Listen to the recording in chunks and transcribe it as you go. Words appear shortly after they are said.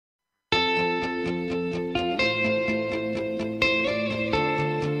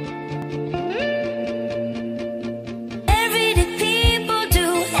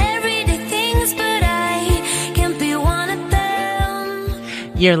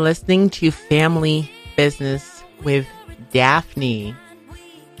You're listening to Family Business with Daphne.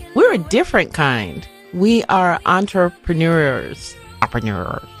 We're a different kind. We are entrepreneurs,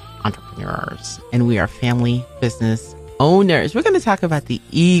 and we are family business owners. We're going to talk about the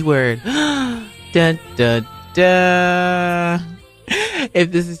E word. Dun, dun, dun.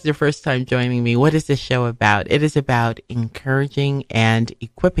 If this is your first time joining me, what is this show about? It is about encouraging and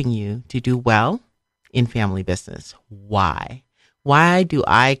equipping you to do well in family business. Why? Why do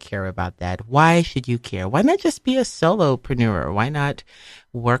I care about that? Why should you care? Why not just be a solopreneur? Why not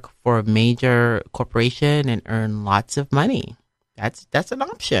work for a major corporation and earn lots of money? That's an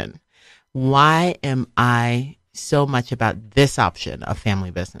option. Why am I so much about this option of family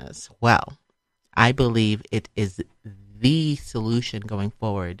business? Well, I believe it is the solution going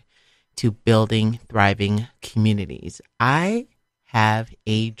forward to building thriving communities. I have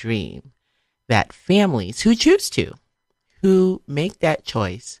a dream that families who choose to, who make that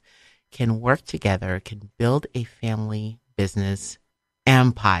choice, can work together, can build a family business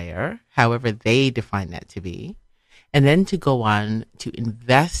empire, however they define that to be, and then to go on to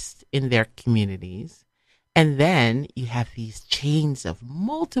invest in their communities. And then you have these chains of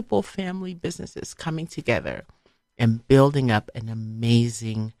multiple family businesses coming together and building up an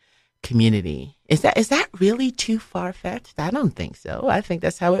amazing community. Is that really too far-fetched? I don't think so. I think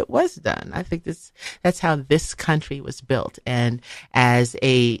that's how it was done. I think that's how this country was built. And as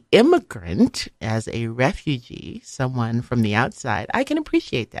a immigrant, as a refugee, someone from the outside, I can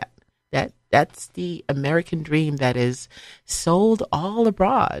appreciate that. That's the American dream that is sold all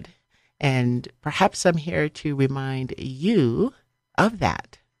abroad. And perhaps I'm here to remind you of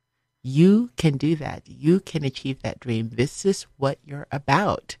that. You can do that. You can achieve that dream. This is what you're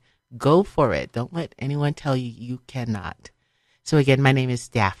about. Go for it. Don't let anyone tell you you cannot. So again, my name is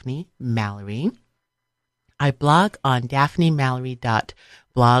Daphne Mallory. I blog on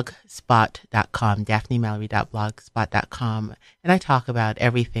daphnemallory.blogspot.com, daphnemallory.blogspot.com, and I talk about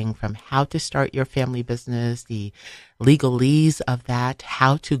everything from how to start your family business, the legalese of that,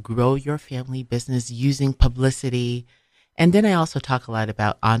 how to grow your family business using publicity. And then I also talk a lot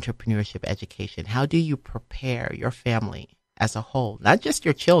about entrepreneurship education. How do you prepare your family as a whole, not just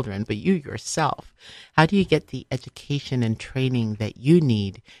your children, but you yourself? How do you get the education and training that you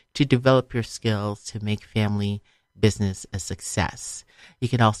need to develop your skills to make family business a success? You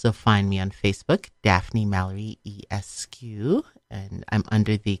can also find me on Facebook, Daphne Mallory ESQ, and I'm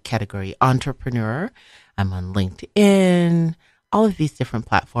under the category Entrepreneur. I'm on LinkedIn, all of these different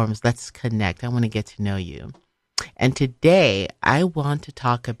platforms. Let's connect. I want to get to know you. And today I want to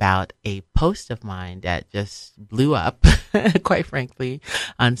talk about a post of mine that just blew up, quite frankly,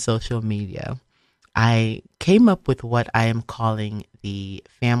 on social media. I came up with what I am calling the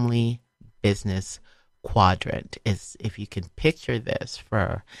Family Business Quadrant. Is if you can picture this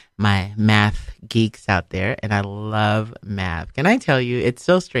for my math geeks out there, and I love math. Can I tell you, it's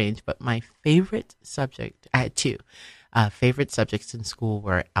so strange, but my favorite subject, I had two favorite subjects in school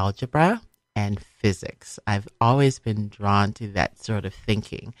were algebra and physics. I've always been drawn to that sort of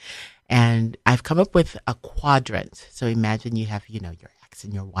thinking. And I've come up with a quadrant. So imagine you have, your X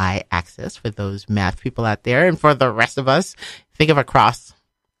and your Y axis for those math people out there. And for the rest of us, think of a cross.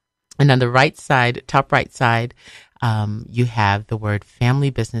 And on the right side, top right side, you have the word family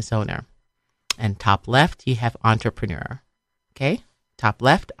business owner. And top left, you have entrepreneur. Okay? Top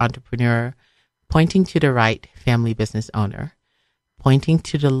left, entrepreneur. Pointing to the right, family business owner. Pointing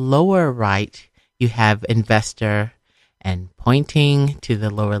to the lower right, you have investor, and pointing to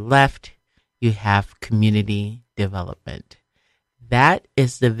the lower left, you have community development. That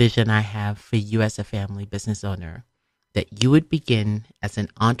is the vision I have for you as a family business owner, that you would begin as an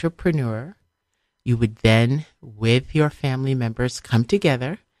entrepreneur. You would then, with your family members, come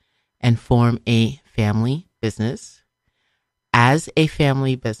together and form a family business. As a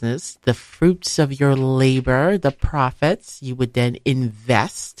family business, the fruits of your labor, the profits, you would then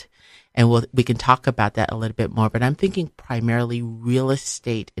invest. And we can talk about that a little bit more, but I'm thinking primarily real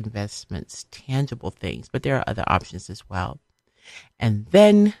estate investments, tangible things, but there are other options as well. And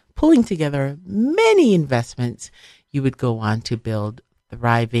then pulling together many investments, you would go on to build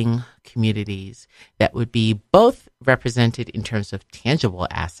thriving communities that would be both represented in terms of tangible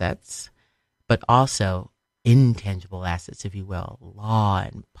assets, but also intangible assets, if you will, law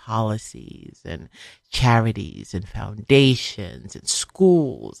and policies and charities and foundations and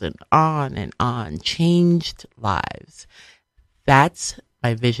schools and on, changed lives. That's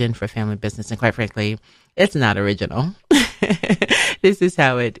my vision for family business. And quite frankly, it's not original. This is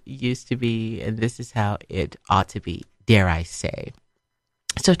how it used to be, and this is how it ought to be, dare I say.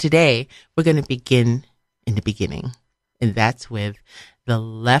 So today, we're going to begin in the beginning. And that's with the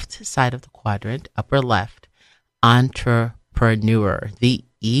left side of the quadrant, upper left, entrepreneur, the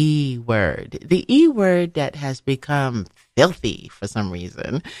E word, that has become filthy for some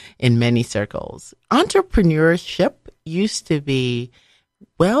reason in many circles. Entrepreneurship used to be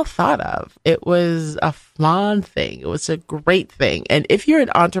well thought of. It was a fun thing. It was a great thing. And if you're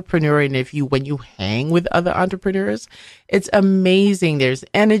an entrepreneur and when you hang with other entrepreneurs, it's amazing. There's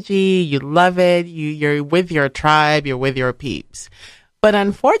energy. You love it. You're with your tribe. You're with your peeps. But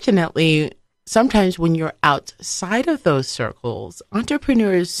unfortunately, sometimes when you're outside of those circles,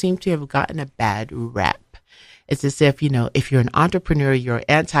 entrepreneurs seem to have gotten a bad rep. It's as if, if you're an entrepreneur, you're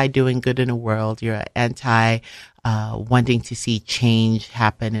anti doing good in the world. You're anti wanting to see change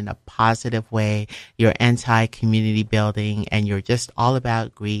happen in a positive way. You're anti community building, and you're just all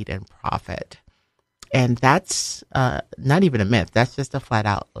about greed and profit. And that's not even a myth. That's just a flat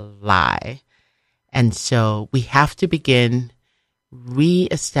out lie. And so we have to begin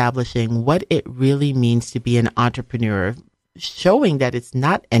reestablishing what it really means to be an entrepreneur, showing that it's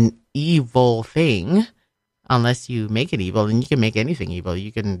not an evil thing. Unless you make it evil, and you can make anything evil.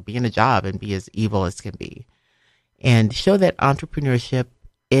 You can be in a job and be as evil as can be. And show that entrepreneurship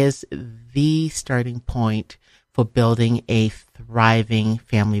is the starting point for building a thriving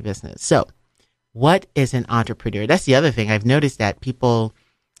family business. So, what is an entrepreneur? That's the other thing. I've noticed that people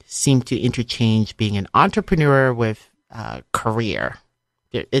seem to interchange being an entrepreneur with career.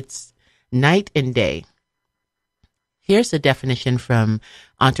 It's night and day. Here's a definition from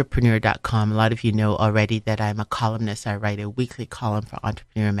entrepreneur.com. A lot of you know already that I'm a columnist. I write a weekly column for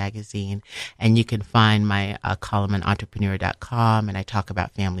Entrepreneur magazine, and you can find my column on entrepreneur.com, and I talk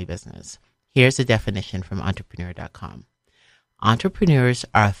about family business. Here's a definition from entrepreneur.com. Entrepreneurs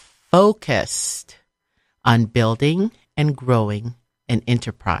are focused on building and growing an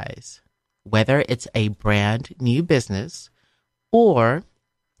enterprise, whether it's a brand new business or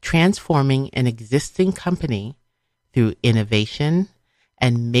transforming an existing company through innovation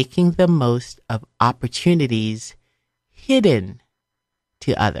and making the most of opportunities hidden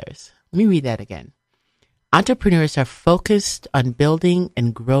to others. Let me read that again. Entrepreneurs are focused on building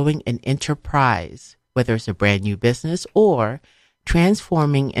and growing an enterprise, whether it's a brand new business or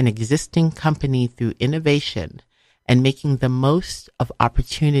transforming an existing company through innovation and making the most of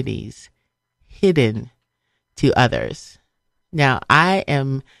opportunities hidden to others. Now, I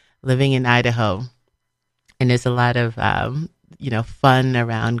am living in Idaho, and there's a lot of, fun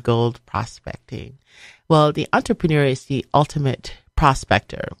around gold prospecting. Well, the entrepreneur is the ultimate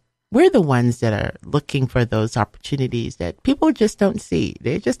prospector. We're the ones that are looking for those opportunities that people just don't see.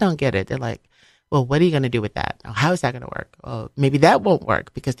 They just don't get it. They're like, well, what are you going to do with that? How is that going to work? Oh, maybe that won't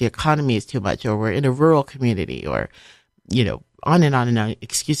work because the economy is too much, or we're in a rural community, or, on and on and on.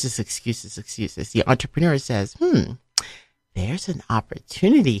 Excuses. The entrepreneur says, there's an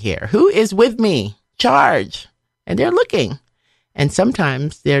opportunity here. Who is with me? Charge. And they're looking. And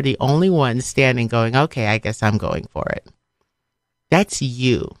sometimes they're the only ones standing going, okay, I guess I'm going for it. That's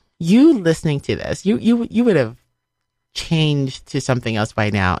you. You listening to this, you would have changed to something else by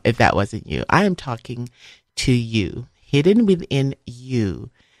now if that wasn't you. I am talking to you. Hidden within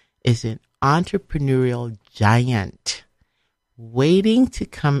you is an entrepreneurial giant waiting to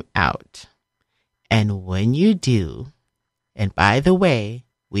come out. And when you do, and by the way,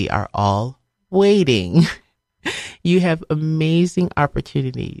 we are all waiting, you have amazing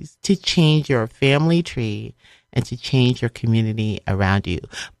opportunities to change your family tree and to change your community around you.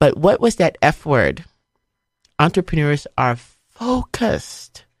 But what was that F word? Entrepreneurs are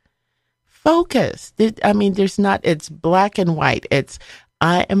focused. It's black and white.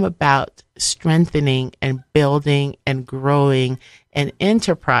 I am about strengthening and building and growing an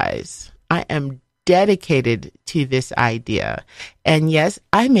enterprise. I am dedicated to this idea. And yes,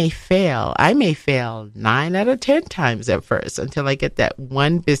 I may fail. I may fail 9 out of 10 times at first until I get that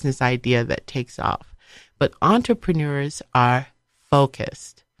one business idea that takes off. But entrepreneurs are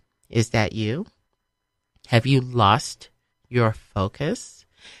focused. Is that you? Have you lost your focus?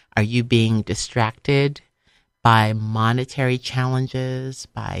 Are you being distracted by monetary challenges,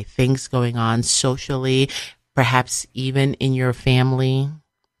 by things going on socially, perhaps even in your family,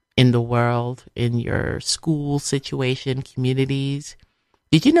 in the world, in your school situation, communities?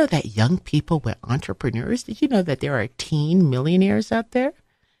 Did you know that young people were entrepreneurs? Did you know that there are teen millionaires out there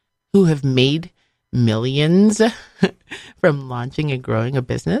who have made millions from launching and growing a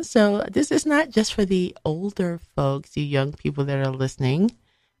business? So this is not just for the older folks, you young people that are listening.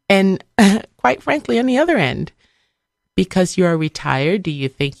 And quite frankly, on the other end, because you are retired, do you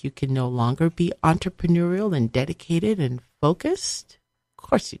think you can no longer be entrepreneurial and dedicated and focused? Of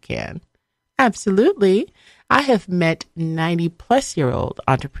course you can. Absolutely. I have met 90-plus-year-old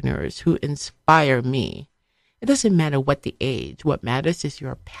entrepreneurs who inspire me. It doesn't matter what the age. What matters is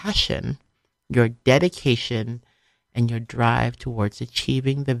your passion, your dedication, and your drive towards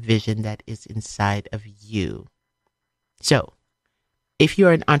achieving the vision that is inside of you. So, if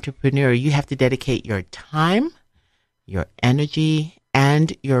you're an entrepreneur, you have to dedicate your time, your energy,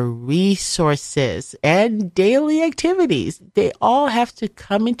 and your resources and daily activities. They all have to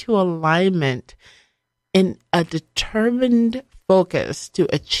come into alignment in a determined focus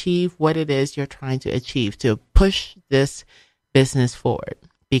to achieve what it is you're trying to achieve, to push this business forward.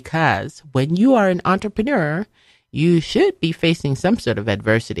 Because when you are an entrepreneur, you should be facing some sort of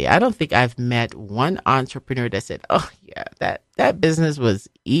adversity. I don't think I've met one entrepreneur that said, oh yeah, that business was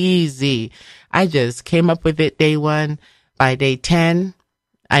easy. I just came up with it day one. By day 10,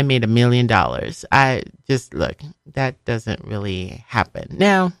 I made $1 million. I just, look, that doesn't really happen.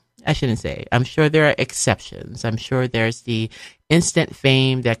 Now, I shouldn't say. I'm sure there are exceptions. I'm sure there's the instant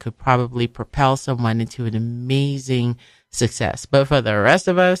fame that could probably propel someone into an amazing success. But for the rest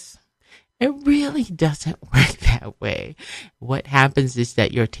of us, it really doesn't work that way. What happens is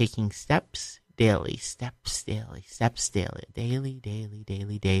that you're taking steps daily,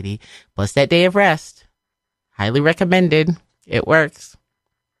 daily, plus that day of rest. Highly recommended. It works.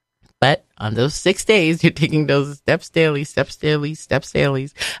 But on those 6 days, you're taking those steps daily,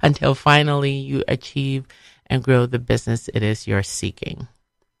 until finally you achieve and grow the business it is you're seeking.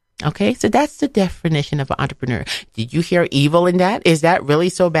 Okay, so that's the definition of an entrepreneur. Did you hear evil in that? Is that really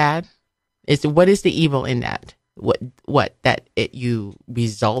so bad? What is the evil in that? What that you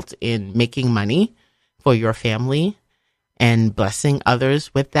result in making money for your family and blessing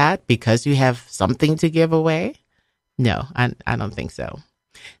others with that because you have something to give away? No, I don't think so.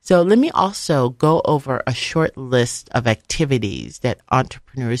 So let me also go over a short list of activities that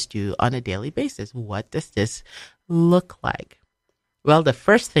entrepreneurs do on a daily basis. What does this look like? Well, the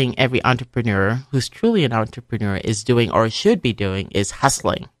first thing every entrepreneur who's truly an entrepreneur is doing or should be doing is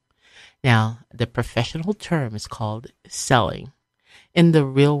hustling. Now, the professional term is called selling. In the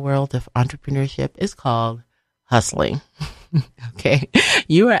real world of entrepreneurship, it's called hustling. Okay.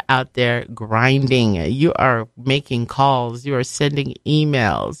 You are out there grinding. You are making calls. You are sending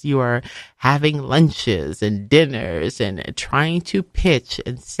emails. You are having lunches and dinners and trying to pitch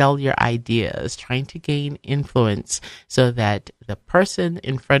and sell your ideas, trying to gain influence so that the person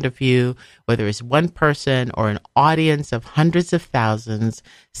in front of you, whether it's one person or an audience of hundreds of thousands,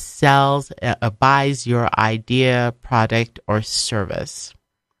 sells, buys your idea, product, or service.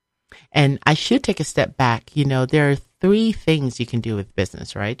 And I should take a step back. You know, there are 3 things you can do with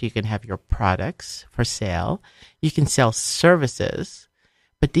business, right? You can have your products for sale. You can sell services.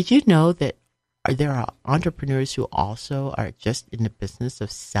 But did you know that there are entrepreneurs who also are just in the business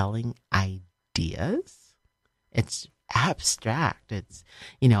of selling ideas? It's abstract. It's,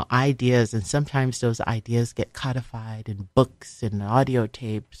 ideas. And sometimes those ideas get codified in books and audio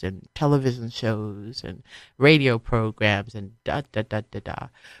tapes and television shows and radio programs and da.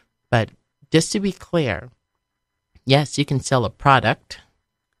 But just to be clear, yes, you can sell a product.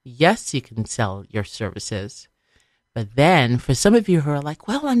 Yes, you can sell your services. But then for some of you who are like,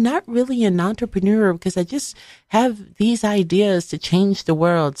 well, I'm not really an entrepreneur because I just have these ideas to change the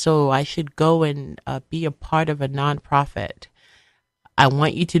world, so I should go and be a part of a nonprofit. I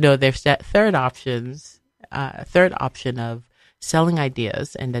want you to know there's that third option of selling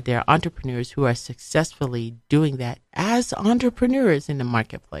ideas, and that there are entrepreneurs who are successfully doing that as entrepreneurs in the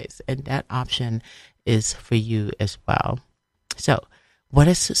marketplace. And that option is for you as well. So what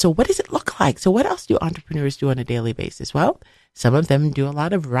does it look like? So what else do entrepreneurs do on a daily basis? Well, some of them do a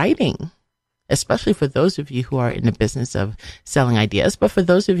lot of writing, especially for those of you who are in the business of selling ideas. But for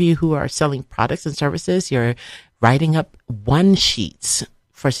those of you who are selling products and services, you're writing up one sheets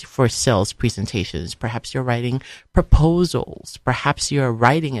for sales presentations. Perhaps you're writing proposals. Perhaps you're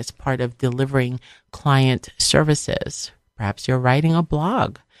writing as part of delivering client services. Perhaps you're writing a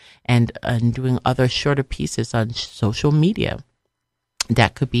blog and doing other shorter pieces on social media.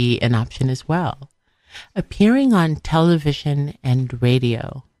 That could be an option as well. Appearing on television and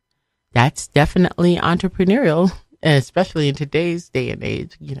radio. That's definitely entrepreneurial, especially in today's day and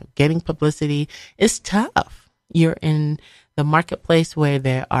age. Getting publicity is tough. You're in the marketplace where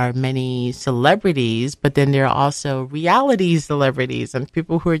there are many celebrities, but then there are also reality celebrities and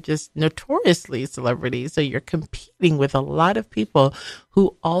people who are just notoriously celebrities. So you're competing with a lot of people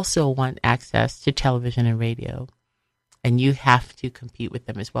who also want access to television and radio. And you have to compete with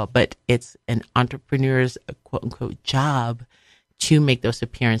them as well. But it's an entrepreneur's quote unquote job to make those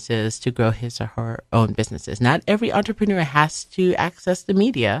appearances to grow his or her own businesses. Not every entrepreneur has to access the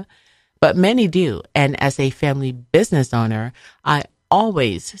media, but many do. And as a family business owner, I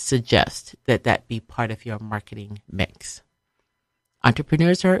always suggest that that be part of your marketing mix.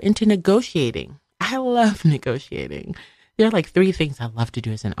 Entrepreneurs are into negotiating. I love negotiating. There are like three things I love to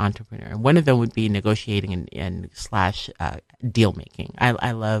do as an entrepreneur. And one of them would be negotiating and slash deal making.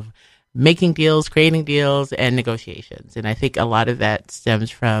 I love making deals, creating deals, and negotiations. And I think a lot of that stems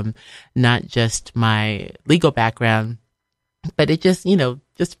from not just my legal background, but it just,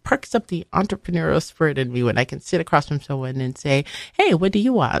 just perks up the entrepreneurial spirit in me when I can sit across from someone and say, hey, what do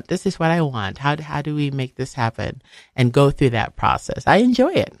you want? This is what I want. How do we make this happen? And go through that process. I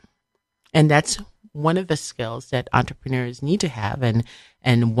enjoy it. And that's one of the skills that entrepreneurs need to have,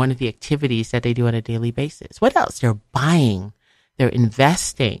 and one of the activities that they do on a daily basis. What else? They're buying, they're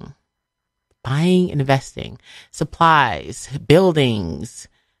investing, supplies, buildings,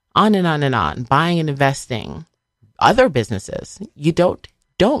 on and on and on, buying and investing. Other businesses, you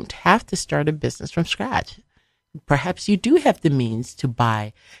don't have to start a business from scratch. Perhaps you do have the means to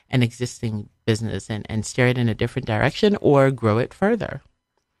buy an existing business and steer it in a different direction or grow it further.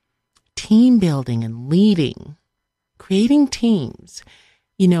 Team building and leading, creating teams.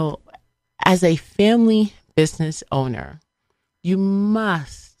 As a family business owner, you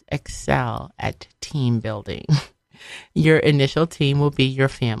must excel at team building. Your initial team will be your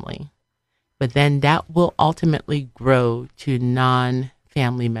family, but then that will ultimately grow to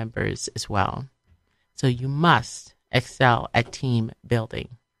non-family members as well. So you must excel at team building.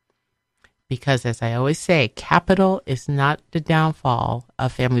 Because as I always say, capital is not the downfall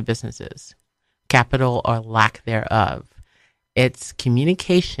of family businesses. Capital or lack thereof. It's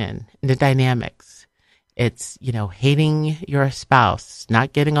communication, the dynamics. It's, hating your spouse,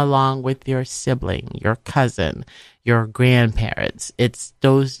 not getting along with your sibling, your cousin, your grandparents. It's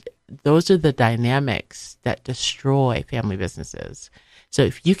those are the dynamics that destroy family businesses. So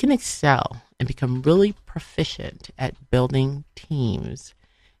if you can excel and become really proficient at building teams,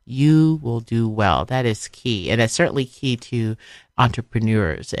 you will do well. That is key. And that's certainly key to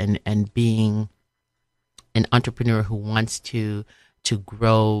entrepreneurs and being an entrepreneur who wants to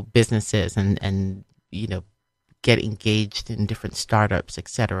grow businesses and get engaged in different startups, et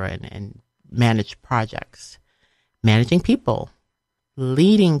cetera, and manage projects, managing people,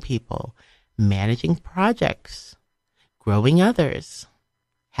 leading people, managing projects, growing others,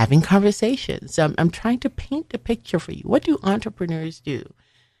 having conversations. So I'm trying to paint the picture for you. What do entrepreneurs do?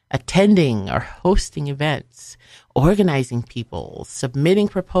 Attending or hosting events, organizing people, submitting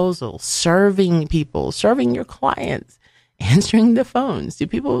proposals, serving people, serving your clients, answering the phones. Do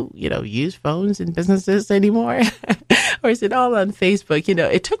people, use phones in businesses anymore? Or is it all on Facebook?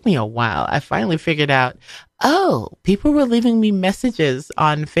 It took me a while. I finally figured out, people were leaving me messages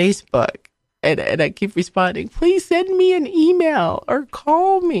on Facebook. And I keep responding, please send me an email or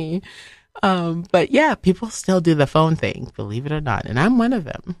call me. But yeah, people still do the phone thing, believe it or not. And I'm one of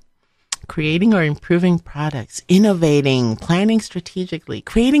them. Creating or improving products, innovating, planning strategically,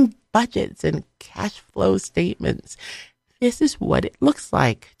 creating budgets and cash flow statements. This is what it looks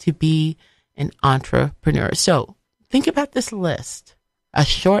like to be an entrepreneur. So think about this list, a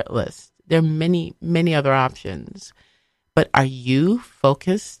short list. There are many, many other options. But are you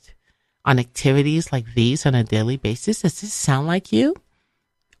focused on activities like these on a daily basis? Does this sound like you?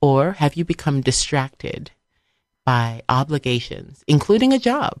 Or have you become distracted by obligations, including a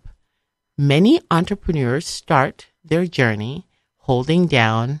job? Many entrepreneurs start their journey holding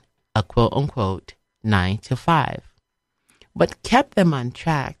down a quote unquote 9 to 5. What kept them on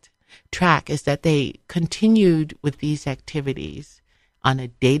track is that they continued with these activities on a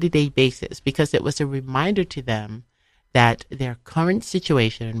day-to-day basis because it was a reminder to them that their current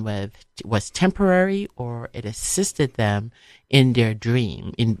situation was temporary, or it assisted them in their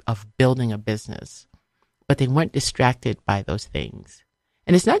dream of building a business. But they weren't distracted by those things.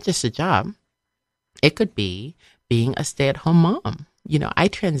 And it's not just a job. It could be being a stay-at-home mom. I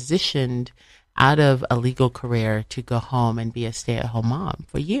transitioned out of a legal career to go home and be a stay-at-home mom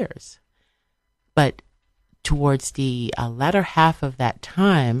for years. But towards the latter half of that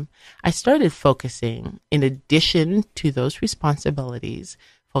time, I started focusing, in addition to those responsibilities,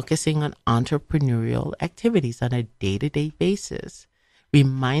 focusing on entrepreneurial activities on a day-to-day basis,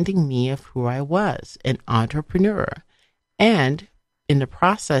 reminding me of who I was, an entrepreneur. And in the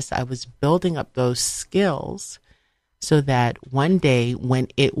process, I was building up those skills so that one day when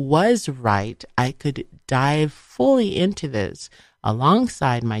it was right, I could dive fully into this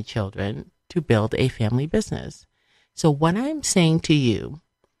alongside my children to build a family business. So what I'm saying to you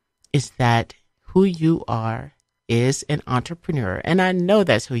is that who you are is an entrepreneur. And I know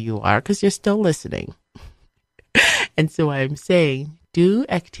that's who you are because you're still listening. And so I'm saying, do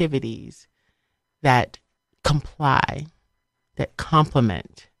activities that comply, that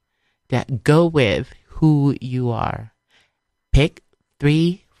complement, that go with who you are. Pick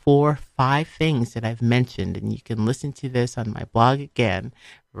 3, 4, 5 things that I've mentioned, and you can listen to this on my blog again.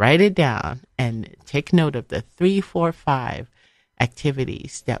 Write it down and take note of the 3, 4, 5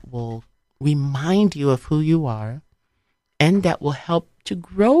 activities that will remind you of who you are and that will help to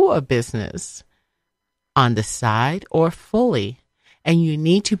grow a business on the side or fully. And you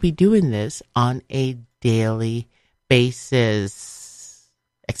need to be doing this on a daily basis,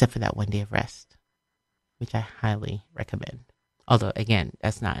 except for that one day of rest, which I highly recommend. Although, again,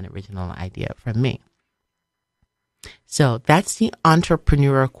 that's not an original idea from me. So that's the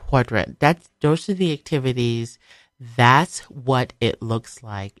entrepreneur quadrant. Those are the activities. That's what it looks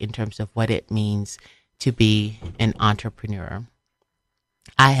like in terms of what it means to be an entrepreneur.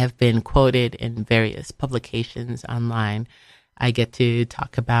 I have been quoted in various publications online. I get to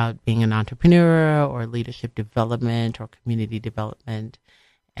talk about being an entrepreneur or leadership development or community development.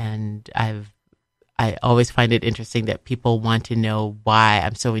 And I always find it interesting that people want to know why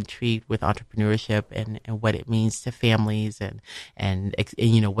I'm so intrigued with entrepreneurship and what it means to families and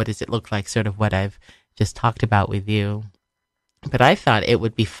what does it look like, sort of what I've just talked about with you. But I thought it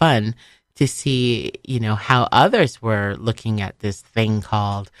would be fun to see, how others were looking at this thing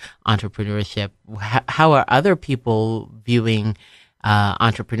called entrepreneurship. How are other people viewing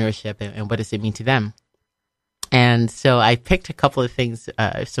entrepreneurship and what does it mean to them? And so I picked a couple of things,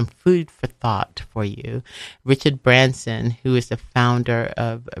 some food for thought for you. Richard Branson, who is the founder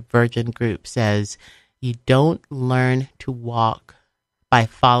of Virgin Group, says, "You don't learn to walk by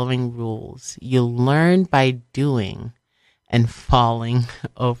following rules. You learn by doing and falling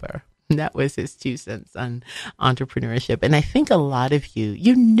over." That was his 2 cents on entrepreneurship. And I think a lot of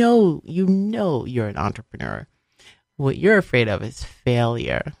you know you're an entrepreneur. What you're afraid of is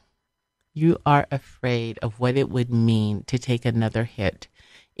failure. You are afraid of what it would mean to take another hit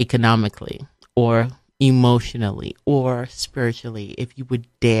economically or emotionally or spiritually if you would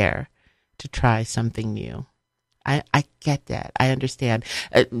dare to try something new. I get that. I understand.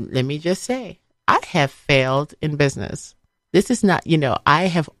 Let me just say, I have failed in business. This is not, I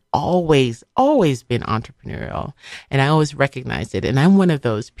have always been entrepreneurial and I always recognized it. And I'm one of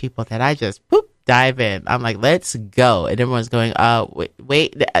those people that I just dive in. I'm like, let's go. And everyone's going,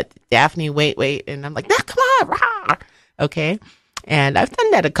 wait, Daphne, wait. And I'm like, no, come on. Rah! Okay. And I've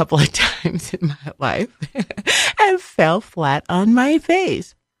done that a couple of times in my life and fell flat on my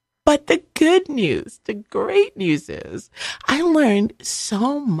face. But the good news, the great news is I learned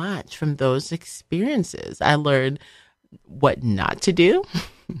so much from those experiences. I learned what not to do.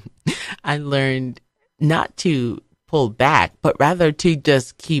 I learned not to pull back, but rather to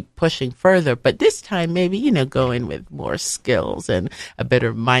just keep pushing further. But this time, maybe, go in with more skills and a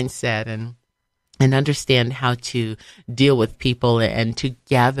better mindset and understand how to deal with people and to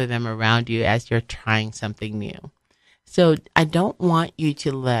gather them around you as you're trying something new. So I don't want you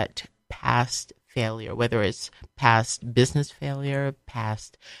to let past failure, whether it's past business failure,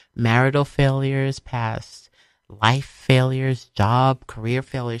 past marital failures, past life failures, job, career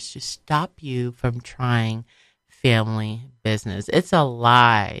failures, to stop you from trying family business. It's a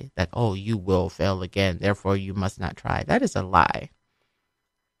lie that, you will fail again, therefore you must not try. That is a lie.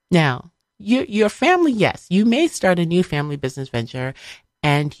 Now, your family, yes, you may start a new family business venture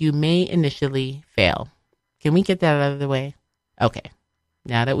and you may initially fail. Can we get that out of the way? Okay.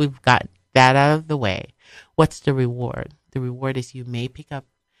 Now that we've got that out of the way, what's the reward? The reward is you may pick up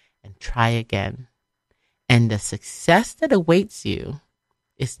and try again. And the success that awaits you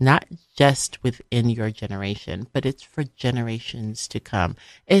is not just within your generation, but it's for generations to come.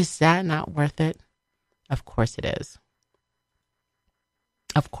 Is that not worth it? Of course it is.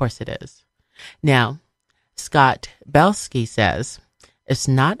 Of course it is. Now, Scott Belsky says, it's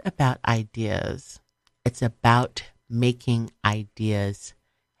not about ideas. It's about making ideas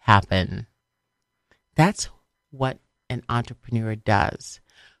happen. That's what an entrepreneur does.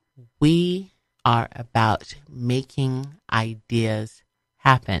 We are about making ideas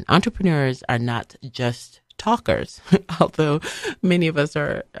happen. Entrepreneurs are not just talkers, although many of us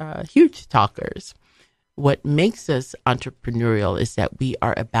are huge talkers. What makes us entrepreneurial is that we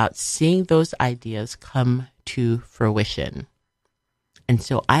are about seeing those ideas come to fruition. And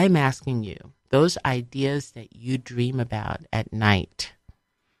so I'm asking you, those ideas that you dream about at night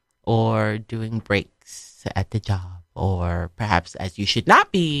or doing breaks at the job, or perhaps as you should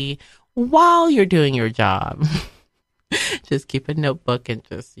not be while you're doing your job, just keep a notebook and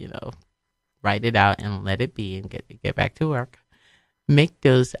just, write it out and let it be and get back to work. Make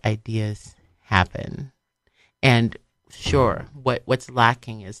those ideas happen. And Sure. What's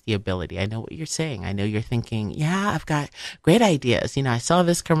lacking is the ability. I know what you're saying. I know you're thinking, yeah, I've got great ideas. I saw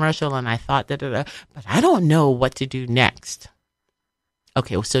this commercial and I thought but I don't know what to do next.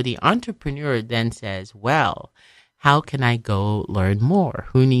 Okay, so the entrepreneur then says, well, how can I go learn more?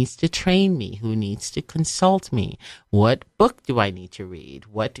 Who needs to train me? Who needs to consult me? What book do I need to read?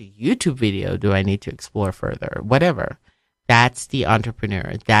 What YouTube video do I need to explore further? Whatever. That's the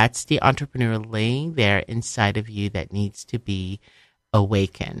entrepreneur. That's the entrepreneur laying there inside of you that needs to be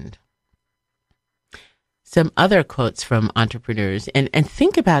awakened. Some other quotes from entrepreneurs, and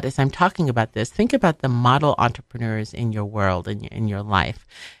think about, as I'm talking about this, think about the model entrepreneurs in your world, in your life.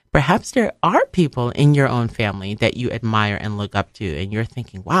 Perhaps there are people in your own family that you admire and look up to, and you're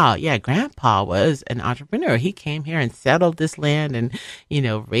thinking, wow, yeah, grandpa was an entrepreneur. He came here and settled this land and,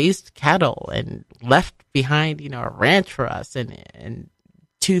 raised cattle and left behind, a ranch for us and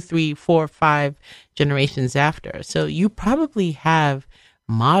 2, 3, 4, 5 generations after. So you probably have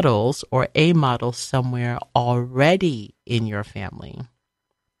models or a model somewhere already in your family.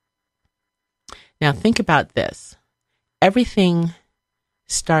 Now think about this. Everything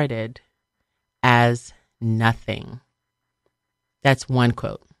started as nothing. That's one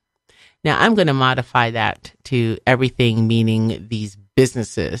quote. Now I'm going to modify that to everything, meaning these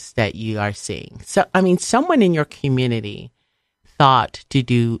businesses that you are seeing. So, someone in your community thought to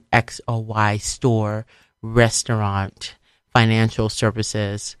do X or Y store, restaurant, financial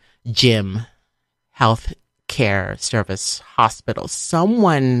services, gym, health care service, hospital.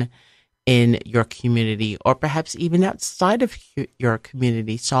 Someone in your community, or perhaps even outside of your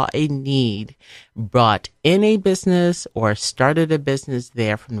community, saw a need, brought in a business or started a business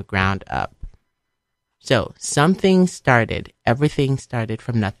there from the ground up. So something started, everything started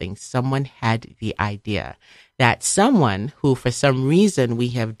from nothing. Someone had the idea. That someone who, for some reason, we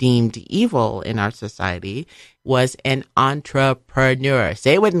have deemed evil in our society was an entrepreneur.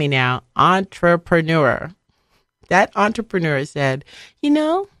 Say it with me now, entrepreneur. That entrepreneur said,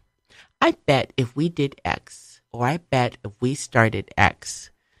 I bet if we did X, or I bet if we started X,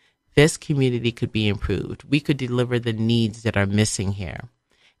 this community could be improved. We could deliver the needs that are missing here.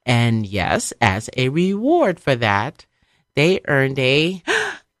 And yes, as a reward for that, they earned a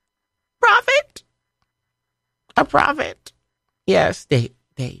profit. A profit. Yes, they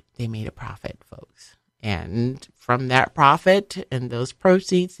made a profit, folks. And from that profit and those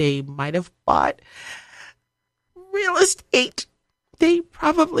proceeds, they might have bought real estate. They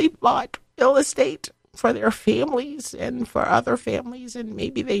probably bought real estate for their families and for other families, and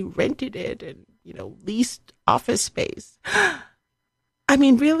maybe they rented it and, leased office space.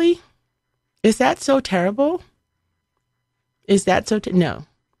 Really? Is that so terrible? Is that so? No.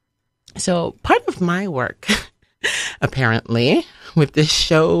 So part of my work, apparently, with this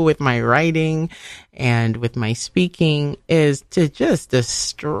show, with my writing, and with my speaking, is to just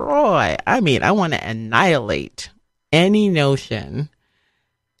destroy. I want to annihilate any notion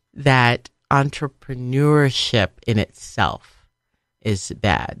that entrepreneurship in itself is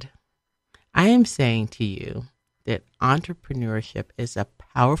bad. I am saying to you that entrepreneurship is a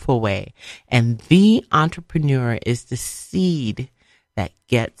powerful way, and the entrepreneur is the seed that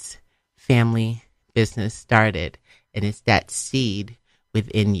gets family business started, and it's that seed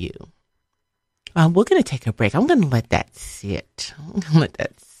within you. We're going to take a break. I'm going to let that sit.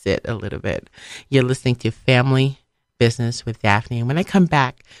 A little bit. You're listening to Family Business with Daphne, and when I come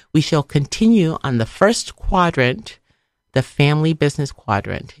back, we shall continue on the first quadrant, the Family Business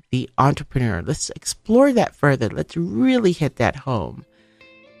Quadrant, the entrepreneur. Let's explore that further. Let's really hit that home.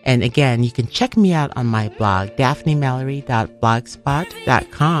 And again, you can check me out on my blog,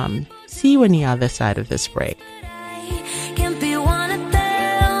 daphnemallory.blogspot.com. See you on the other side of this break.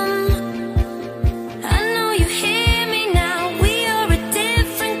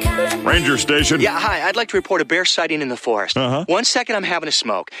 Ranger Station. Yeah, hi. I'd like to report a bear sighting in the forest. 1 second, I'm having a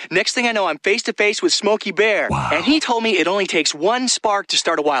smoke. Next thing I know, I'm face to face with Smokey Bear. Wow. And he told me it only takes one spark to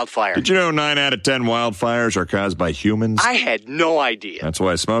start a wildfire. Did you know 9 out of 10 wildfires are caused by humans? I had no idea. That's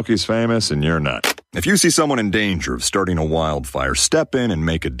why Smokey's famous and you're not. If you see someone in danger of starting a wildfire, step in and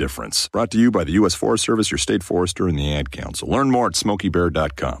make a difference. Brought to you by the U.S. Forest Service, your state forester, and the Ad Council. Learn more at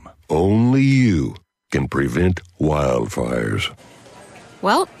SmokeyBear.com. Only you can prevent wildfires.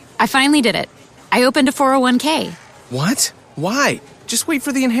 Well, I finally did it. I opened a 401k. What? Why? Just wait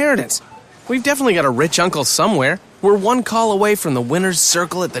for the inheritance. We've definitely got a rich uncle somewhere. We're one call away from the winner's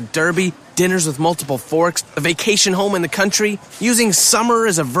circle at the Derby, dinners with multiple forks, a vacation home in the country, using summer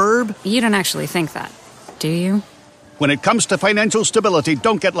as a verb. You don't actually think that, do you? When it comes to financial stability,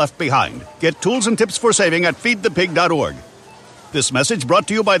 don't get left behind. Get tools and tips for saving at feedthepig.org. This message brought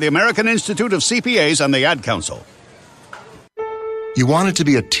to you by the American Institute of CPAs and the Ad Council. You wanted to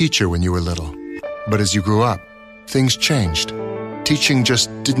be a teacher when you were little, but as you grew up, things changed. Teaching just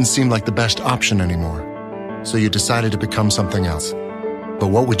didn't seem like the best option anymore, so you decided to become something else. But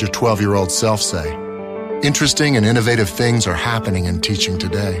what would your 12-year-old self say? Interesting and innovative things are happening in teaching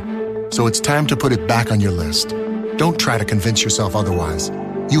today, so it's time to put it back on your list. Don't try to convince yourself otherwise.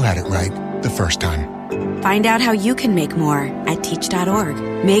 You had it right the first time. Find out how you can make more at teach.org.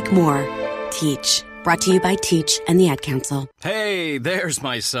 Make more. Teach. Brought to you by Teach and the Ad Council. Hey, there's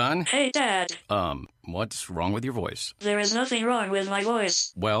my son. Hey, Dad. What's wrong with your voice? There is nothing wrong with my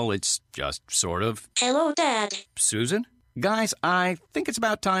voice. Well, it's just sort of. Hello, Dad. Susan? Guys, I think it's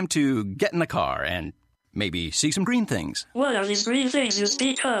about time to get in the car and maybe see some green things. What are these green things you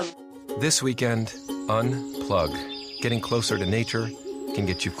speak of? This weekend, unplug. Getting closer to nature can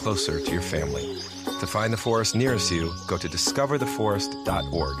get you closer to your family. To find the forest nearest you, go to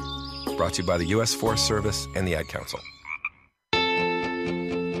discovertheforest.org. Brought to you by the U.S. Forest Service and the Ad Council.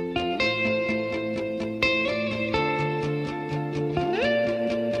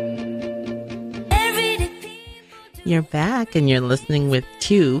 You're back and you're listening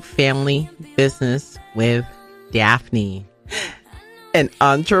to Family Business with Daphne, an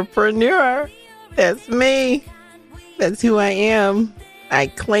entrepreneur. That's me. That's who I am. I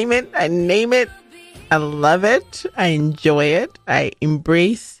claim it. I name it. I love it. I enjoy it. I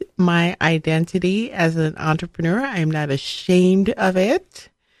embrace my identity as an entrepreneur. I'm not ashamed of it.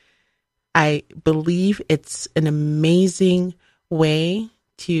 I believe it's an amazing way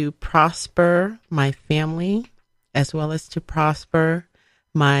to prosper my family as well as to prosper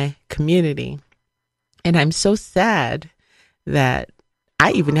my community. And I'm so sad that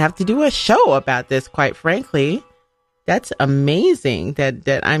I even have to do a show about this, quite frankly. That's amazing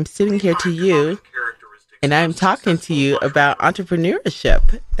that I'm sitting here to you and I'm talking to you about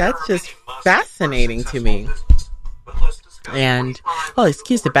entrepreneurship. That's just fascinating to me. And,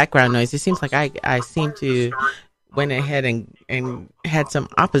 excuse the background noise. It seems like I seem to went ahead and had some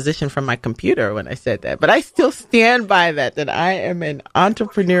opposition from my computer when I said that. But I still stand by that I am an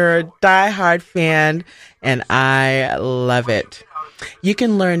entrepreneur, diehard fan, and I love it. You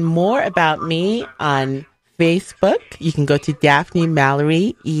can learn more about me on Facebook. You can go to Daphne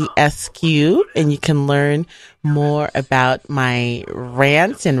Mallory, ESQ, and you can learn more about my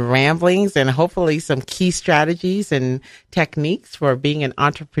rants and ramblings and hopefully some key strategies and techniques for being an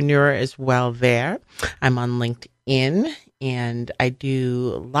entrepreneur as well there. I'm on LinkedIn and I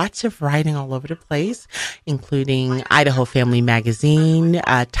do lots of writing all over the place, including Idaho Family Magazine,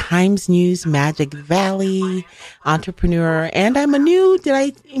 Times News, Magic Valley, Entrepreneur, and did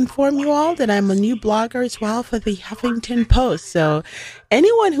I inform you all that I'm a new blogger as well for the Huffington Post? So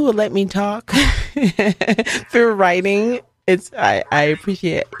anyone who will let me talk through writing, I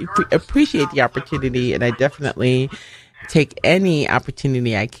appreciate the opportunity, and I definitely take any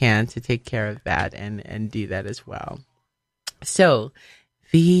opportunity I can to take care of that and do that as well. So,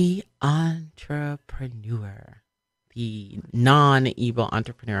 the entrepreneur, the non-evil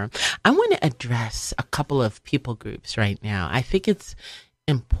entrepreneur. I want to address a couple of people groups right now. I think it's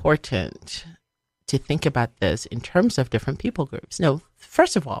important to think about this in terms of different people groups. Now,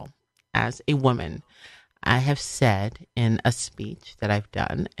 first of all, as a woman, I have said in a speech that I've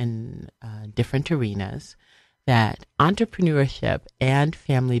done in different arenas that entrepreneurship and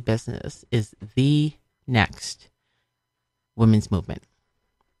family business is the next women's movement.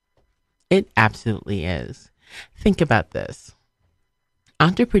 It absolutely is. Think about this.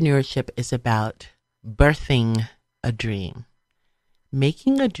 Entrepreneurship is about birthing a dream,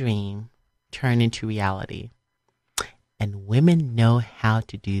 making a dream turn into reality. And women know how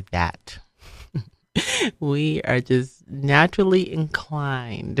to do that. We are just naturally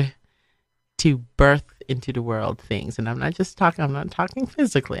inclined to birth into the world things. And I'm not talking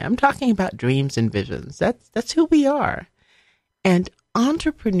physically. I'm talking about dreams and visions. That's who we are. And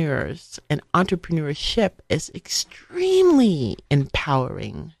entrepreneurs and entrepreneurship is extremely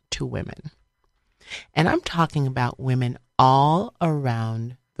empowering to women. And I'm talking about women all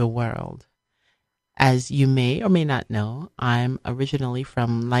around the world. As you may or may not know, I'm originally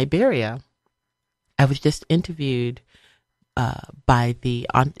from Liberia. I was just interviewed by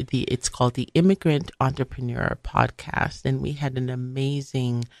it's called the Immigrant Entrepreneur Podcast, and we had an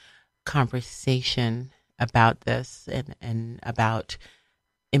amazing conversation about this and about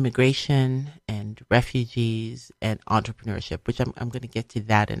immigration and refugees and entrepreneurship, which I'm going to get to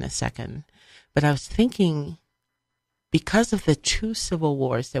that in a second. But I was thinking, because of the two civil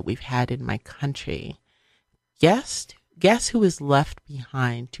wars that we've had in my country, guess who is left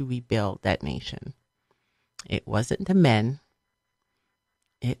behind to rebuild that nation? It wasn't the men.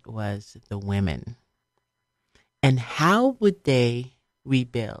 It was the women. And how would they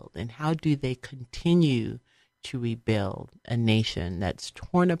rebuild? And how do they continue to rebuild a nation that's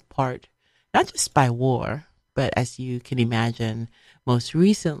torn apart, not just by war, but as you can imagine, most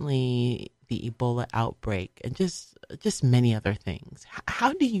recently, the Ebola outbreak and just many other things.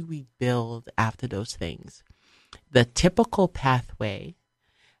 How do you rebuild after those things? The typical pathway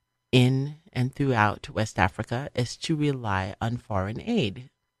in and throughout West Africa is to rely on foreign aid.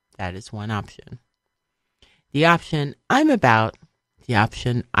 That is one option. The option the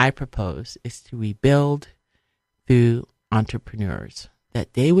option I propose is to rebuild through entrepreneurs,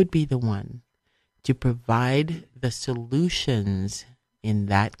 that they would be the one to provide the solutions in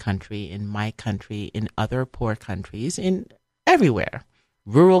that country, in my country, in other poor countries, in everywhere,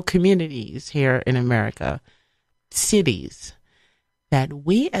 rural communities here in America, cities, that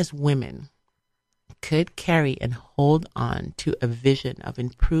we as women could carry and hold on to a vision of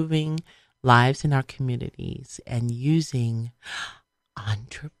improving lives in our communities and using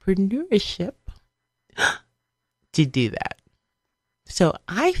entrepreneurship to do that. So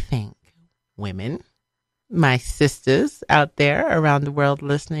I think women, my sisters out there around the world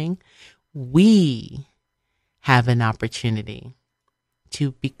listening, we have an opportunity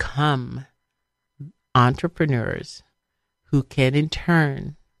to become entrepreneurs who can in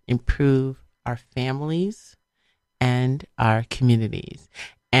turn improve our families and our communities.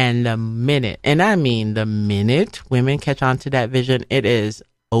 And the minute women catch on to that vision, it is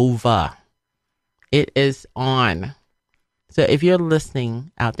over. It is on. So if you're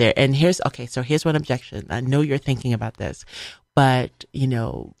listening out there, and here's one objection. I know you're thinking about this, but,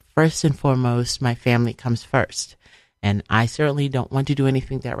 first and foremost, my family comes first. And I certainly don't want to do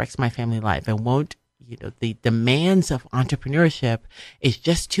anything that wrecks my family life and won't, the demands of entrepreneurship is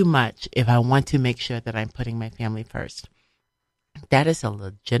just too much if I want to make sure that I'm putting my family first. That is a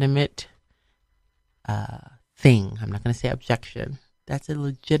legitimate thing. I'm not going to say objection. That's a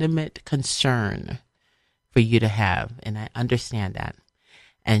legitimate concern for you to have, and I understand that.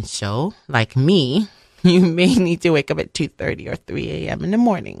 And so, like me, you may need to wake up at 2:30 or 3 a.m. in the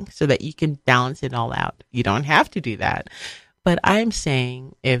morning so that you can balance it all out. You don't have to do that. But I'm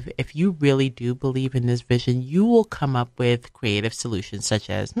saying if you really do believe in this vision, you will come up with creative solutions such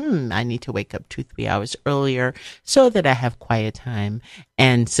as, I need to wake up 2-3 hours earlier so that I have quiet time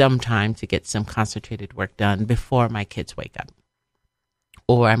and some time to get some concentrated work done before my kids wake up.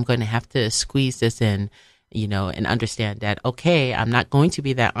 Or I'm going to have to squeeze this in, and understand that, okay, I'm not going to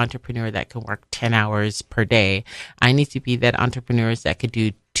be that entrepreneur that can work 10 hours per day. I need to be that entrepreneur that could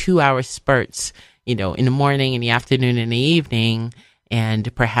do 2-hour spurts, in the morning, in the afternoon, in the evening.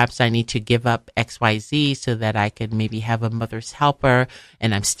 And perhaps I need to give up XYZ so that I could maybe have a mother's helper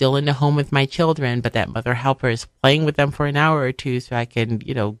and I'm still in the home with my children, but that mother helper is playing with them for an hour or two so I can,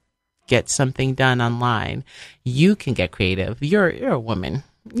 get something done online. You can get creative. You're a woman.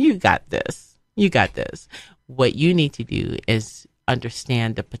 You got this. What you need to do is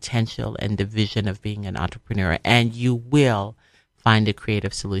understand the potential and the vision of being an entrepreneur, and you will find the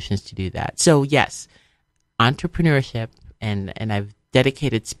creative solutions to do that. So yes, entrepreneurship, and I've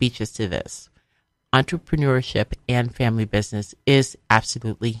dedicated speeches to this. Entrepreneurship and family business is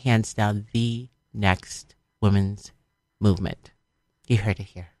absolutely, hands down, the next women's movement. You heard it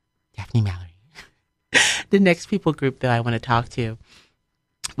here. Daphne Mallory. The next people group that I want to talk to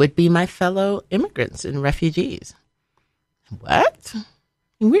would be my fellow immigrants and refugees. What?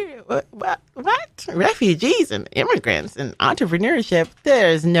 What? Refugees and immigrants and entrepreneurship?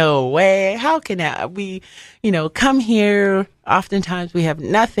 There's no way. How can we, come here? Oftentimes we have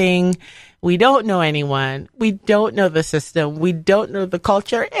nothing. We don't know anyone. We don't know the system. We don't know the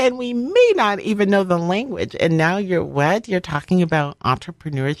culture, and we may not even know the language. And now you're talking about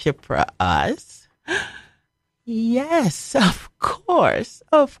entrepreneurship for us? Yes, of course.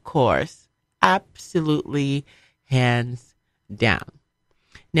 Absolutely, hands down.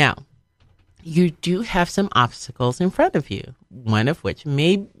 Now, you do have some obstacles in front of you, one of which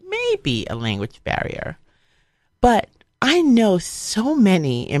may be a language barrier. But I know so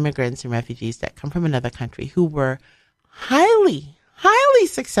many immigrants and refugees that come from another country who were highly, highly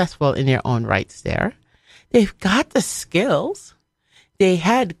successful in their own rights there. They've got the skills. They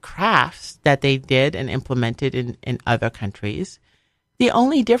had crafts that they did and implemented in other countries. The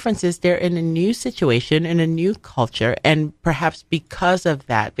only difference is they're in a new situation, in a new culture, and perhaps because of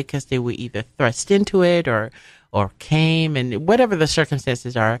that, because they were either thrust into it or came, and whatever the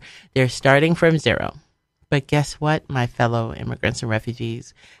circumstances are, they're starting from zero. But guess what, my fellow immigrants and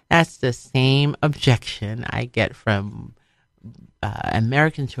refugees? That's the same objection I get from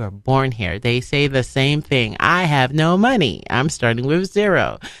Americans who are born here, they say the same thing. I have no money. I'm starting with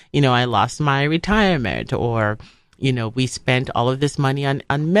zero. I lost my retirement, or, we spent all of this money on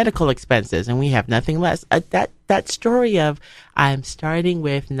medical expenses and we have nothing less. That story of I'm starting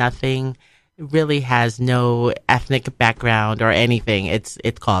with nothing really has no ethnic background or anything. It's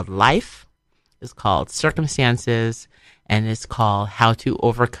called life. It's called circumstances. And it's called How to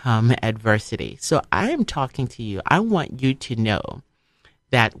Overcome Adversity. So I am talking to you. I want you to know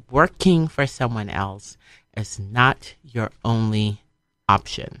that working for someone else is not your only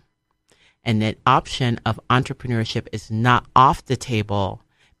option. And that option of entrepreneurship is not off the table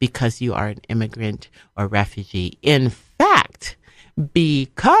because you are an immigrant or refugee. In fact,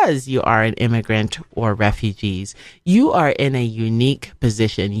 because you are an immigrant or refugees, you are in a unique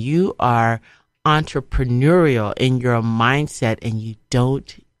position. You are entrepreneurial in your mindset and you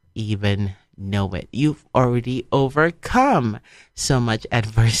don't even know it. You've already overcome so much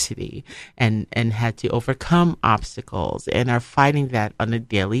adversity and had to overcome obstacles and are fighting that on a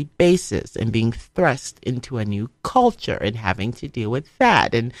daily basis and being thrust into a new culture and having to deal with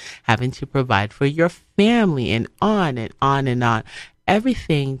that and having to provide for your family and on and on and on.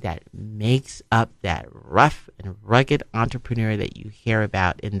 Everything that makes up that rough and rugged entrepreneur that you hear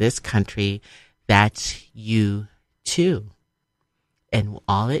about in this country, that's you too. And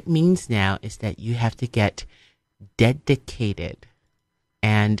all it means now is that you have to get dedicated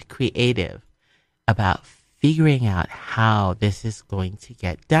and creative about figuring out how this is going to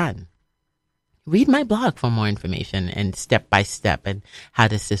get done. Read my blog for more information and step by step and how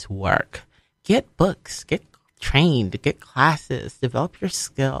does this work. Get books, get trained, get classes, develop your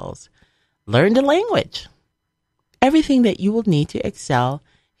skills, learn the language. Everything that you will need to excel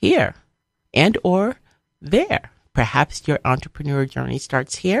here and or there. Perhaps your entrepreneur journey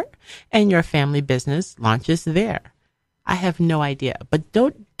starts here and your family business launches there. I have no idea, but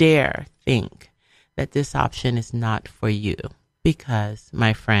don't dare think that this option is not for you because,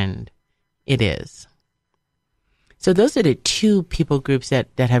 my friend, it is. So those are the two people groups that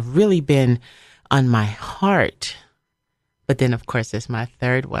have really been on my heart. But then, of course, there's my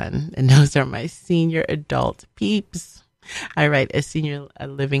third one, and those are my senior adult peeps. I write a senior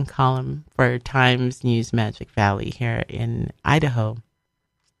living column for Times News Magic Valley here in Idaho.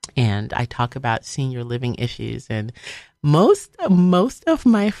 And I talk about senior living issues. And most of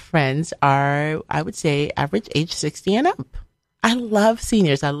my friends are, I would say, average age 60 and up. I love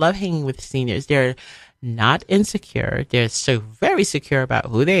seniors. I love hanging with seniors. They're not insecure. They're so very secure about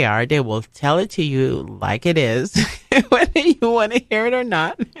who they are. They will tell it to you like it is, whether you want to hear it or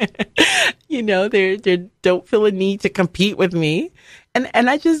not. They don't feel a need to compete with me. And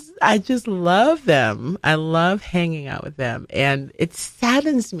I just love them. I love hanging out with them. And it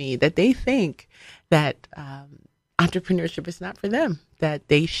saddens me that they think that entrepreneurship is not for them, that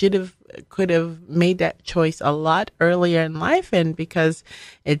they could have made that choice a lot earlier in life. And because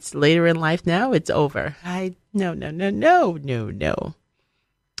it's later in life now, it's over. No.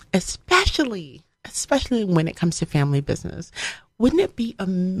 Especially when it comes to family business. Wouldn't it be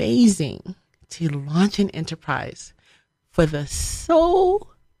amazing to launch an enterprise for the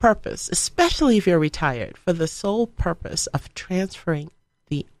sole purpose, especially if you're retired, for the sole purpose of transferring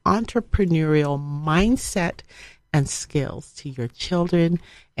the entrepreneurial mindset and skills to your children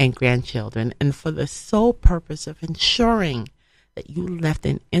and grandchildren, and for the sole purpose of ensuring that you left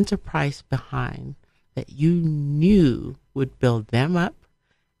an enterprise behind that you knew would build them up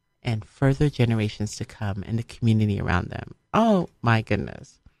and further generations to come and the community around them. Oh my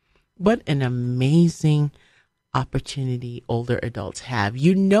goodness. What an amazing opportunity older adults have.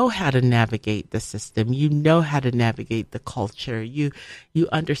 You know how to navigate the system. You know how to navigate the culture. You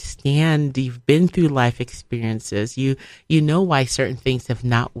understand, you've been through life experiences. You know why certain things have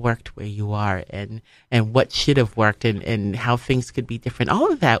not worked where you are and what should have worked and how things could be different.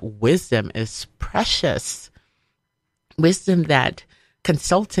 All of that wisdom is precious. Wisdom that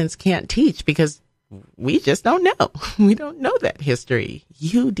consultants can't teach because we just don't know. We don't know that history.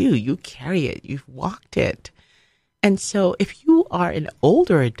 You do. You carry it. You've walked it. And so if you are an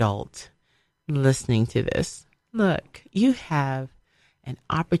older adult listening to this, look, you have an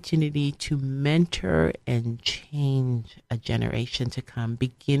opportunity to mentor and change a generation to come,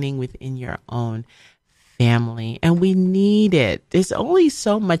 beginning within your own family. And we need it. There's only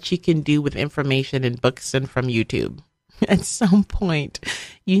so much you can do with information and books and from YouTube. At some point,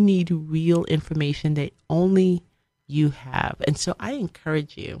 you need real information that only you have. And so I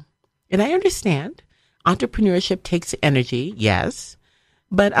encourage you, and I understand entrepreneurship takes energy, yes,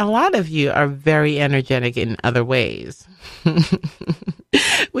 But a lot of you are very energetic in other ways.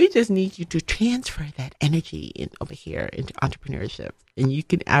 We just need you to transfer that energy over here into entrepreneurship. And you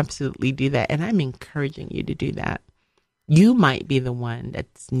can absolutely do that. And I'm encouraging you to do that. You might be the one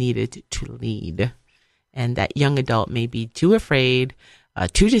that's needed to lead. And that young adult may be too afraid,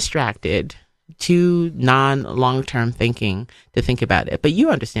 too distracted, too long-term thinking to think about it. But you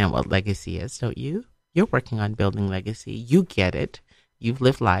understand what legacy is, don't you? You're working on building legacy. You get it. You've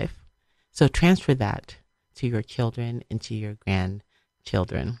lived life. So transfer that to your children and to your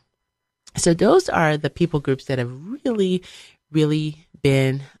grandchildren. So those are the people groups that have really, really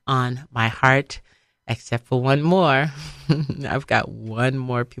been on my heart, except for one more. I've got one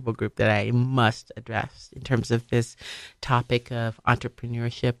more people group that I must address in terms of this topic of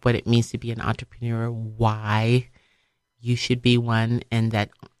entrepreneurship, what it means to be an entrepreneur, why you should be one, and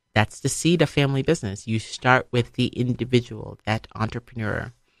that's the seed of family business. You start with the individual, that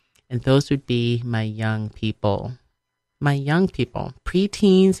entrepreneur. And those would be my young people,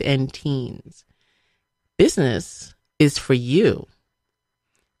 preteens and teens. Business is for you.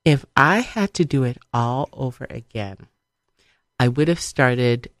 If I had to do it all over again, I would have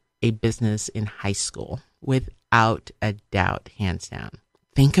started a business in high school without a doubt, hands down.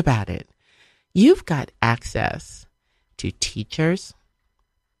 Think about it. You've got access to teachers,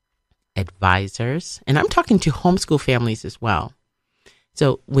 advisors, and I'm talking to homeschool families as well.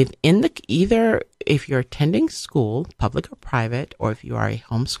 So within either if you're attending school, public or private, or if you are a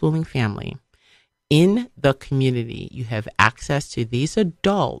homeschooling family, in the community, you have access to these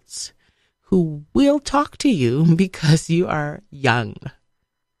adults who will talk to you because you are young.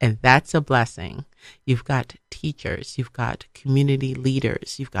 And that's a blessing. You've got teachers, you've got community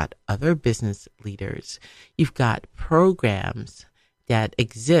leaders, you've got other business leaders, you've got programs that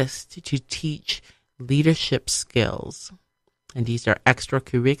exist to teach leadership skills. And these are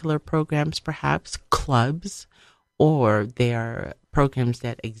extracurricular programs, perhaps clubs, or they are programs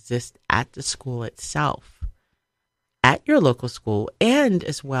that exist at the school itself, at your local school, and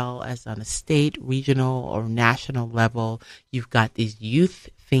as well as on a state, regional, or national level. You've got these youth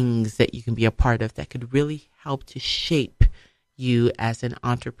things that you can be a part of that could really help to shape you as an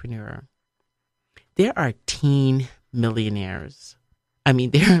entrepreneur. There are teen millionaires. I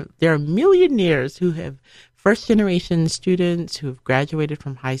mean, there are millionaires who have first-generation students who have graduated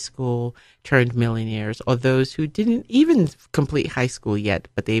from high school turned millionaires, or those who didn't even complete high school yet,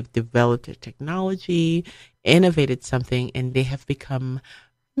 but they've developed a technology, innovated something, and they have become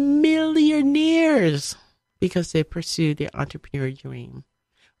millionaires because they pursued their entrepreneurial dream.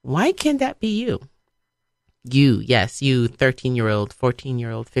 Why can't that be you? You, yes, you 13-year-old,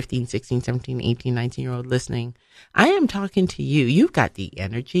 14-year-old, 15, 16, 17, 18, 19-year-old listening. I am talking to you. You've got the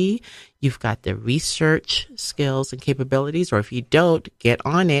energy. You've got the research skills and capabilities, or if you don't, get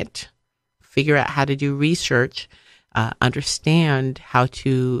on it. Figure out how to do research, understand how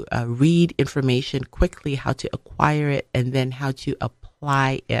to read information quickly, how to acquire it, and then how to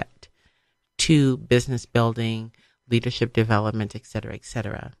apply it to business building, leadership development, et cetera, et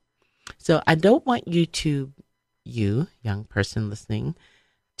cetera. So I don't want you, young person listening,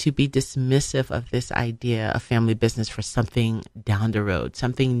 to be dismissive of this idea of family business for something down the road,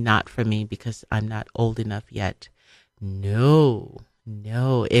 something not for me because I'm not old enough yet. No.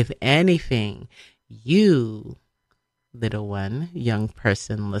 If anything, you, little one, young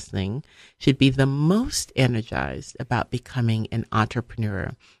person listening, should be the most energized about becoming an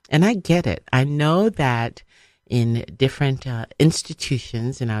entrepreneur. And I get it. I know that in different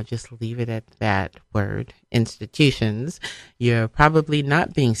institutions, and I'll just leave it at that word, institutions, you're probably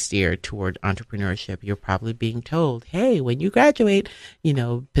not being steered toward entrepreneurship. You're probably being told, hey, when you graduate,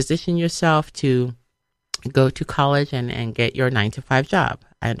 position yourself to go to college and get your 9-to-5 job.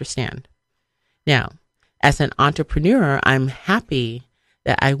 I understand. Now, as an entrepreneur, I'm happy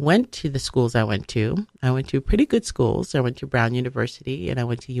that I went to the schools I went to. I went to pretty good schools. I went to Brown University and I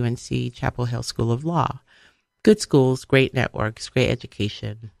went to UNC Chapel Hill School of Law. Good schools, great networks, great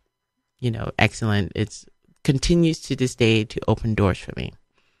education, excellent. It continues to this day to open doors for me.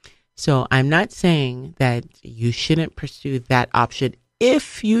 So I'm not saying that you shouldn't pursue that option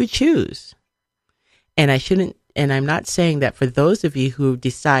if you choose. And I'm not saying that for those of you who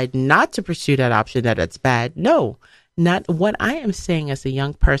decide not to pursue that option, that it's bad. No, not what I am saying as a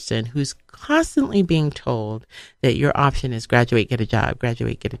young person who's constantly being told that your option is graduate, get a job,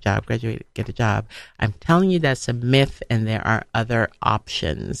 graduate, get a job, graduate, get a job. I'm telling you that's a myth and there are other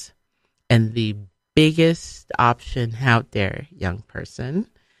options. And the biggest option out there, young person,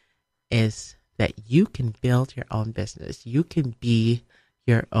 is that you can build your own business. You can be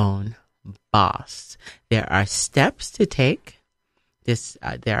your own boss. There are steps to take. There's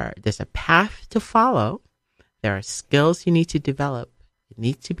a path to follow. There are skills you need to develop. It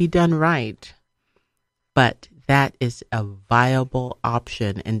needs to be done right. But that is a viable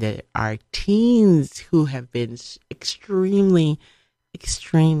option. And there are teens who have been extremely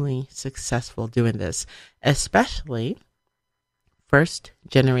successful doing this, especially first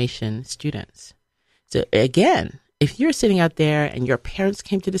generation students. So again, if you're sitting out there and your parents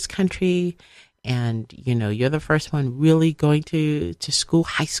came to this country and, you're the first one really going to school,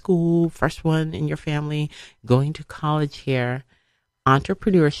 high school, first one in your family, going to college here,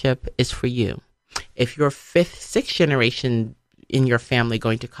 entrepreneurship is for you. If you're fifth, sixth generation in your family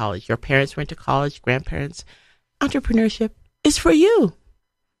going to college, your parents went to college, grandparents, entrepreneurship is for you.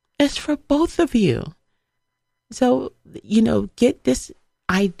 It's for both of you. So, get this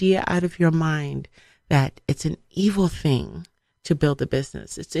idea out of your mind that it's an evil thing to build a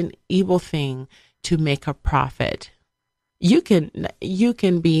business. It's an evil thing to make a profit. You can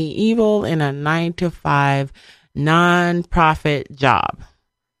be evil in a 9-to-5 non-profit job.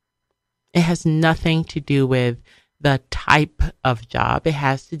 It has nothing to do with the type of job. It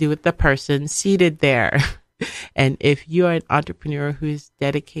has to do with the person seated there. And if you're an entrepreneur who is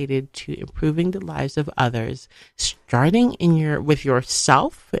dedicated to improving the lives of others, starting with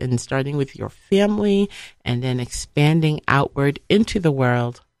yourself and starting with your family and then expanding outward into the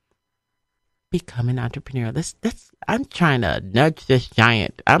world, become an entrepreneur. I'm trying to nudge this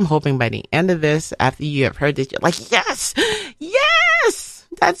giant. I'm hoping by the end of this, after you have heard this, you're like, yes,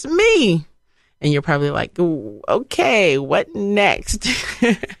 that's me. And you're probably like, okay, what next?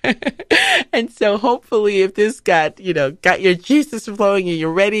 And so hopefully if this got your juices flowing and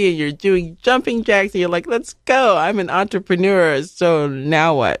you're ready and you're doing jumping jacks and you're like, let's go. I'm an entrepreneur. So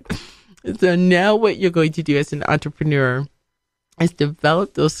now what? So now what you're going to do as an entrepreneur is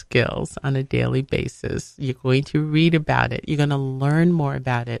develop those skills on a daily basis. You're going to read about it. You're going to learn more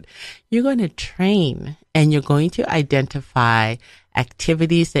about it. You're going to train, and you're going to identify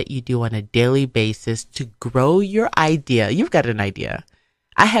activities that you do on a daily basis to grow your idea. You've got an idea.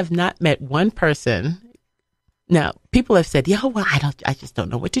 I have not met one person. Now, people have said, I just don't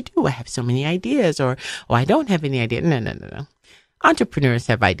know what to do. I have so many ideas, or I don't have any idea. No. Entrepreneurs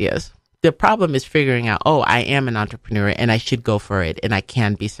have ideas. The problem is figuring out, I am an entrepreneur and I should go for it and I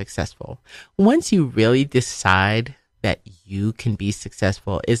can be successful. Once you really decide that you can be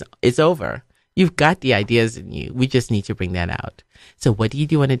successful, it's over. You've got the ideas in you. We just need to bring that out. So what do you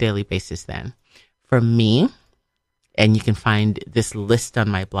do on a daily basis then? For me, and you can find this list on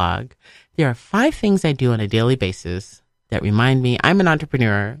my blog, there are 5 things I do on a daily basis that remind me I'm an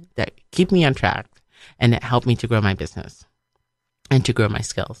entrepreneur, that keep me on track, and that help me to grow my business and to grow my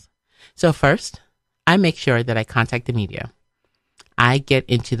skills. So first, I make sure that I contact the media. I get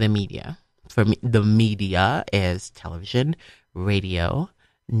into the media. For me, the media is television, radio,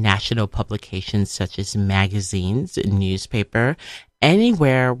 national publications such as magazines, newspaper,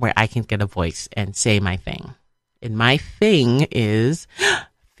 anywhere where I can get a voice and say my thing. And my thing is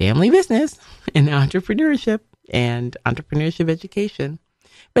family business and entrepreneurship and entrepreneurship education.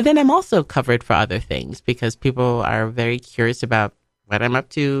 But then I'm also covered for other things because people are very curious about what I'm up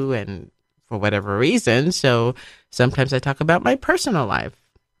to and for whatever reason. So sometimes I talk about my personal life.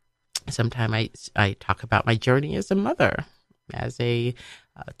 Sometimes I talk about my journey as a mother, as a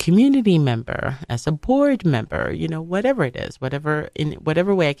community member, as a board member, whatever it is, in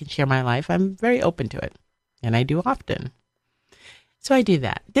whatever way I can share my life, I'm very open to it. And I do often. So I do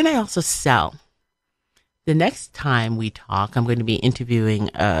that. Then I also sell. The next time we talk, I'm going to be interviewing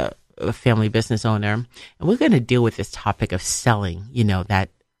a family business owner, and we're going to deal with this topic of selling, that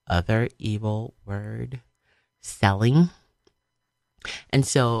other evil word, selling. And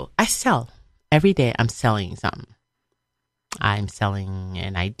so I sell. Every day I'm selling something. I'm selling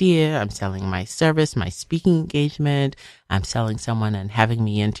an idea. I'm selling my service, my speaking engagement. I'm selling someone and having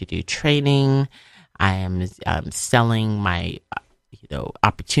me in to do training. I am selling my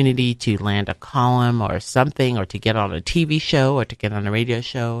opportunity to land a column or something, or to get on a TV show or to get on a radio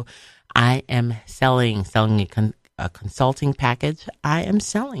show. I am selling a consulting package. I am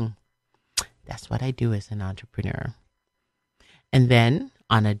selling. That's what I do as an entrepreneur. And then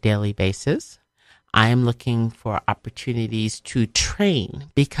on a daily basis, I am looking for opportunities to train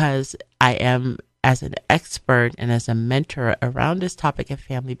because I am as an expert and as a mentor around this topic of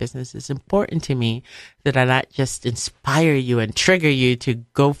family business, it's important to me that I not just inspire you and trigger you to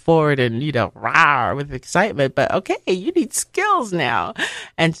go forward and, roar with excitement, but okay, you need skills now.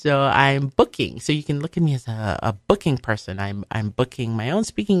 And so I'm booking. So you can look at me as a booking person. I'm booking my own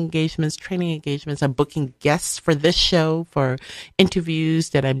speaking engagements, training engagements. I'm booking guests for this show, for interviews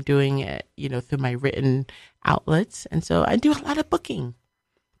that I'm doing, through my written outlets. And so I do a lot of booking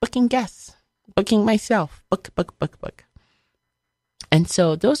guests, booking myself, book. And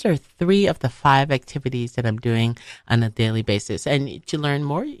so those are 3 of the 5 activities that I'm doing on a daily basis. And to learn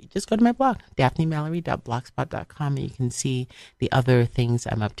more, you just go to my blog, daphnemallory.blogspot.com, and you can see the other things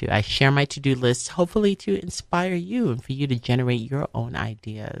I'm up to. I share my to-do list, hopefully to inspire you and for you to generate your own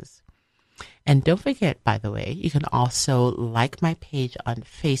ideas. And don't forget, by the way, you can also like my page on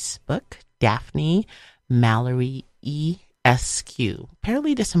Facebook, Daphne Mallory ESQ.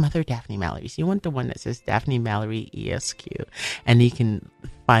 Apparently there's some other Daphne Mallorys. You want the one that says Daphne Mallory ESQ. And you can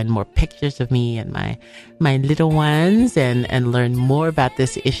find more pictures of me and my little ones and learn more about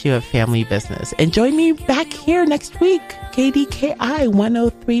this issue of family business. And join me back here next week, KDKI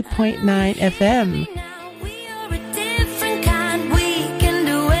 103.9 FM.